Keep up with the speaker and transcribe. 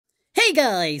Hey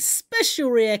guys,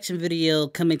 special reaction video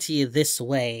coming to you this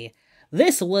way.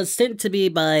 This was sent to me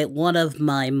by one of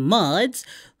my mods,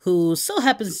 who so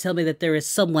happens to tell me that there is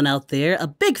someone out there, a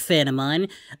big fan of mine,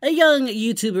 a young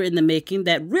YouTuber in the making,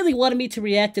 that really wanted me to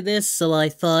react to this, so I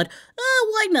thought,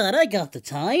 why not, I got the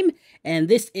time. And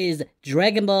this is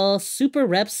Dragon Ball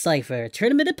SuperRapCypher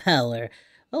Tournament of Power.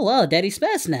 Oh wow,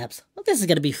 Daddyphatsnaps. Well, this is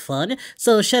gonna be fun.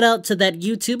 So shout out to that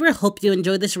YouTuber. Hope you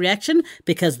enjoyed this reaction,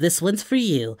 because this one's for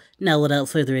you. Now without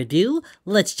further ado,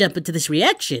 let's jump into this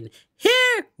reaction.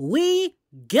 Here we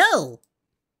go!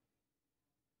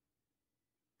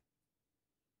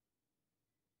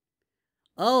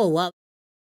 Oh wow.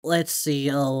 Let's see.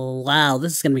 Oh wow,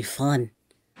 this is gonna be fun.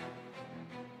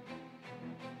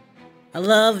 I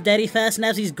love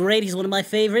Daddyphatsnaps. He's great. He's one of my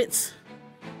favorites.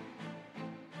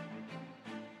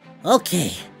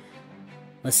 Okay,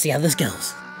 let's see how this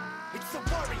goes.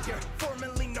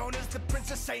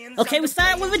 Okay, we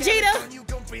start with Vegeta.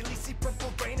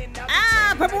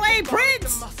 Ah, Purple Wave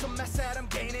Prince!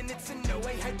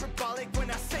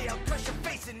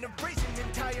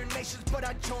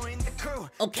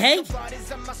 Okay.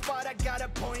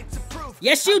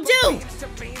 Yes, you do!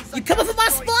 You coming for my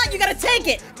spot, you gotta take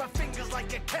it!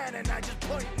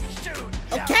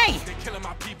 Okay!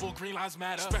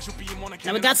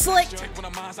 Now we got Slick! Take one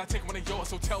of mine, I take one of yours,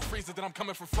 so tell Frieza that I'm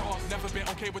coming for fraud. Never been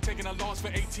okay with taking a loss for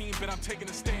 18, but I'm taking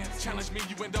a stance. Challenge me,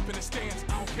 you end up in the stands.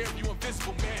 I don't care if you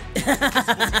invisible,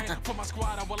 man. For my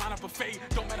squad, I will line up a fade.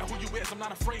 Don't matter who you is, I'm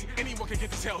not afraid. Anyone can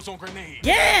get this hell's on grenade.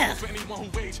 Yeah! For anyone who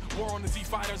wage war on the Z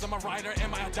fighters, I'm a rider.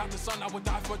 Am I adopted son? I would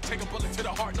die for take a bullet to the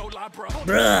heart, no lie, bro.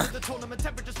 Bruh.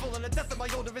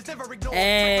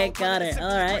 Hey, got it.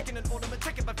 Alright.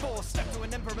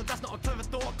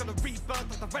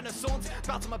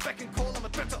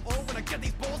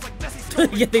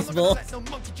 Get these balls.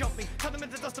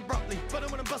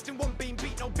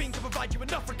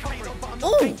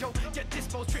 Ooh.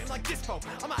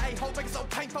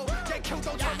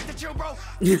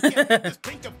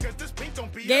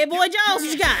 GameBoyJones, what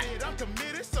you got?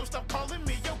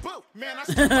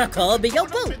 Call me your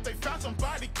boo.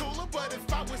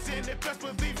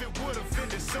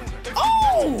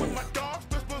 Oh!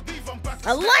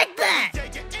 I like that!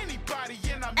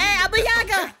 Hey, I'm a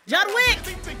Hyuga! John Wick!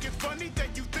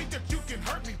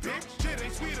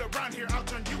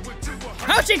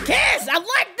 Crouching kiss! I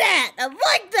like that! I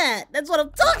like that! That's what I'm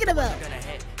talking about!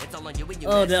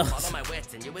 Oh no.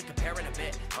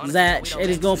 Zach, and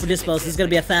he's going for dispos. He's gonna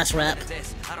be a fast rap.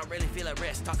 I don't really feel a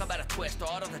risk. Talk about a twist,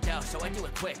 all on the doubt, so I do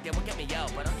it quick. They won't get me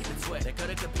out, but I'll keep it swift. They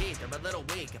couldn't compete, they're a little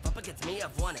weak. If up against me,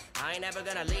 I've won it. I ain't ever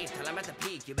gonna leave till I'm at the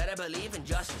peak. You better believe in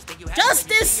justice. Think you have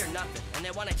justice! You're nothing. And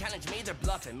they wanna challenge me, they're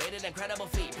bluffing. Made an incredible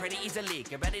feat, pretty easily.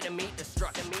 Get ready to meet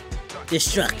destruction.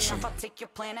 Destruction.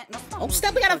 Oh,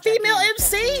 step, we got a female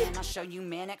MC? I'll show you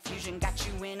manic fusion, got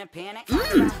you in a panic.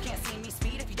 Can't see me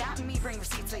speed if you doubt me, bring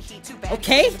receipts of heat too bad.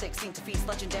 Okay.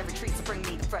 Legendary treats to bring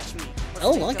me the fresh meat.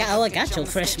 Oh, I got your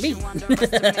fresh meat.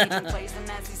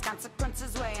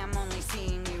 Consequences way, I'm only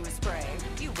seeing you as prey.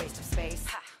 You waste of space.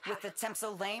 With attempts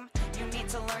so lame, you need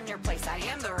to learn your place. I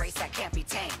am the race that can't be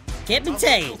tamed. Can't be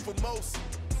tamed.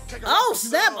 Oh,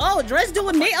 snap. Oh, Dress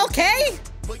doing me. Okay.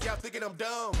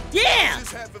 Yeah!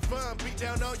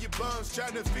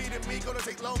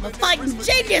 I'm fighting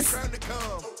genius!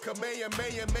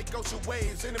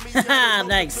 Haha,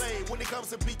 nice. When it comes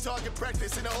to beat target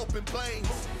practice in the open plains.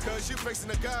 Cause you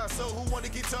facing a guy, so who want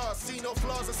to guitar? See no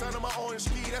flaws, the sound of my orange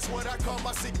key. That's what I call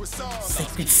my secret sauce.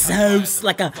 Secret sauce,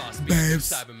 like a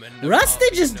boobs.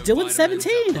 Rustage is doing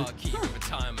 17. Huh.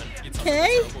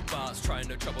 Okay.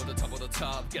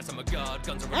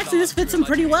 Actually, this fits him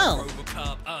pretty well.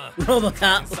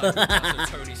 Robocop.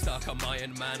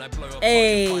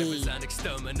 Hey.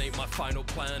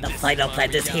 The final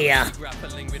plan is here.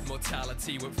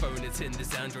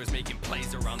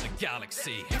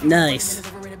 Nice.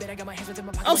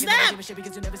 Oh snap!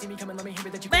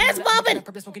 Fast bobbing!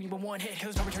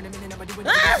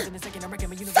 Ah!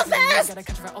 So fast!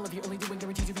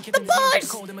 The boys!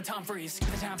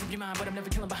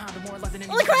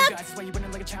 Holy crap!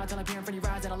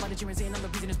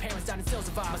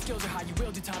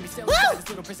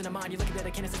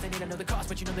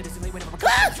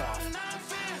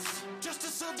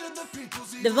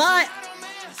 Divide.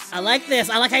 I like this.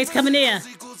 I like how he's coming in.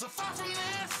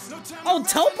 Oh,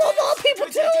 Toppo of all people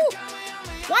too?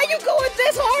 Why you going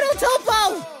this hard on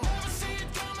Toppo?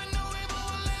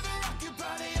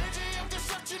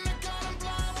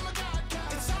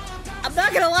 I'm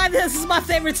not gonna lie, this is my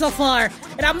favorite so far,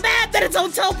 and I'm mad that it's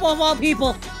on Toppo of all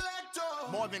people.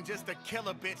 More than just a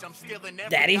killer bitch, I'm still in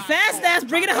Daddyphatsnaps,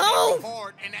 bring it home.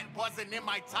 And that wasn't in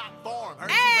my top form.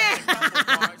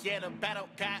 Yeah, the battle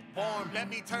got warm. Let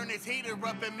me turn this heater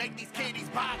up and make these kitties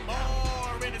pop more.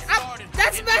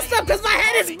 That's messed up because my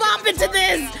head is bopping to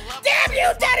this. Damn you,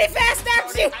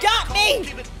 Daddyphatsnaps, you got me.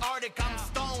 Keep it Arctic, I'm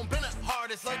stone, been the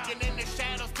hardest. Lurking in the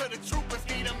shadows to the troopers,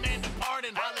 need a man to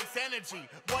pardon. Alex energy,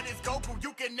 what is Goku?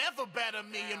 You can never better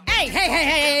me.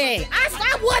 Hey.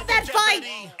 I won that fight.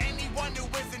 Anyone who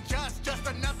isn't just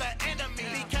another enemy.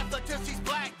 Be Kefla till she's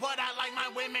black, but I like my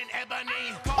women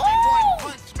ebony. Call me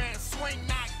one punch man, swing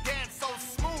knock dead so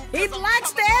smooth. He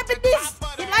likes the ebonies.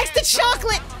 He likes the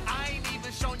chocolate. I ain't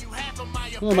even shown you half of my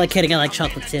Who am I kidding? I like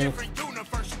chocolate too.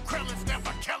 Krillin's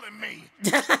never killing me.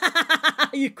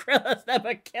 You Krillins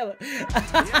never kill it.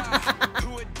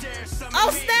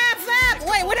 Oh, Fab!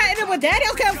 Wait, we're not ending with Daddy?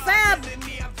 Okay, I'm Fab.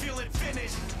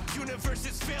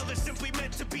 Universes fail, they're simply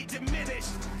meant to be diminished.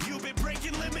 You've been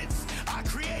breaking limits, I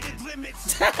created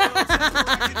limits.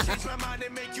 I can change my mind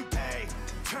and make you pay.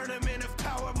 Tournament of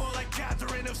power, more like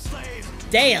gathering of slaves.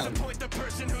 Damn. Point the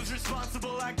person who's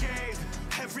responsible I gave.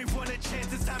 Everyone a chance,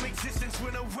 this time existence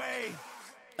went away.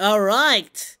 All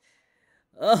right.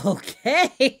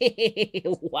 Okay.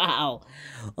 Wow.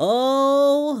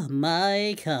 Oh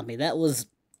my kami. That was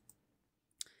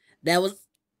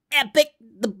epic.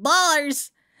 The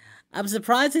bars. I'm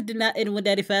surprised it did not end with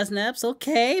Daddyphatsnaps.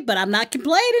 Okay, but I'm not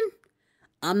complaining.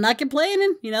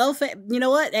 You know, you know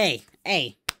what? Hey.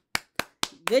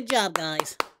 Good job,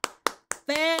 guys.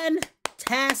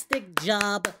 Fantastic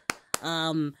job.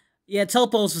 Yeah,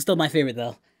 Toppo's was still my favorite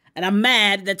though. And I'm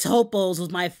mad that Toppo's was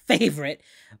my favorite.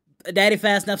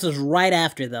 Daddyphatsnaps was right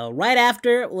after though. Right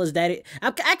after was Daddy.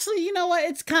 Actually, you know what?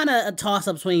 It's kind of a toss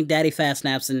up between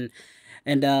Daddyphatsnaps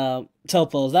and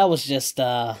Toppo's. That was just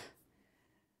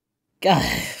God,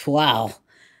 wow.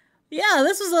 Yeah,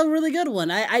 this was a really good one.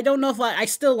 I don't know if I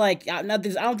still like. I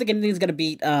don't think anything's gonna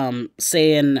beat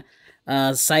saying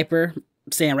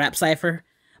SuperRapCypher.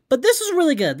 But this was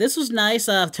really good. This was nice.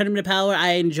 Tournament of Power,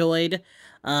 I enjoyed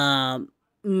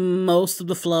most of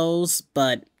the flows,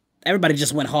 but everybody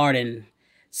just went hard in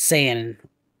saying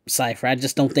Cypher. I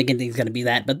just don't think anything's going to be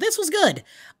that, but this was good.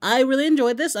 I really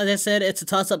enjoyed this. As I said, it's a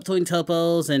toss-up between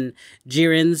Toppo's and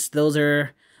Jiren's. Those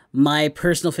are my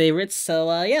personal favorites.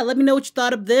 So, yeah, let me know what you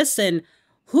thought of this, and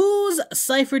whose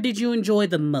Cypher did you enjoy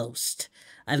the most?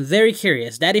 I'm very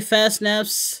curious.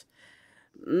 Daddyphatsnaps...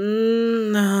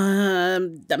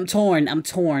 I'm torn.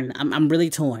 I'm really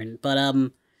torn. But,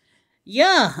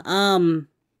 yeah,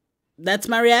 that's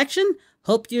my reaction.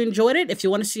 Hope you enjoyed it. If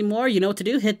you want to see more, you know what to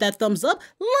do. Hit that thumbs up,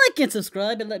 like, and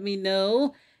subscribe, and let me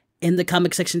know in the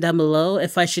comment section down below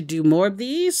if I should do more of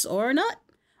these or not.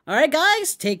 Alright,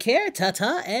 guys, take care,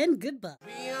 ta-ta, and goodbye.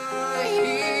 We are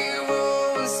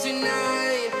heroes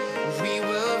tonight. We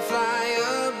will fly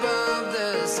above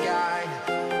the sky.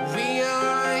 We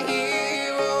are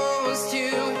heroes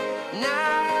tonight.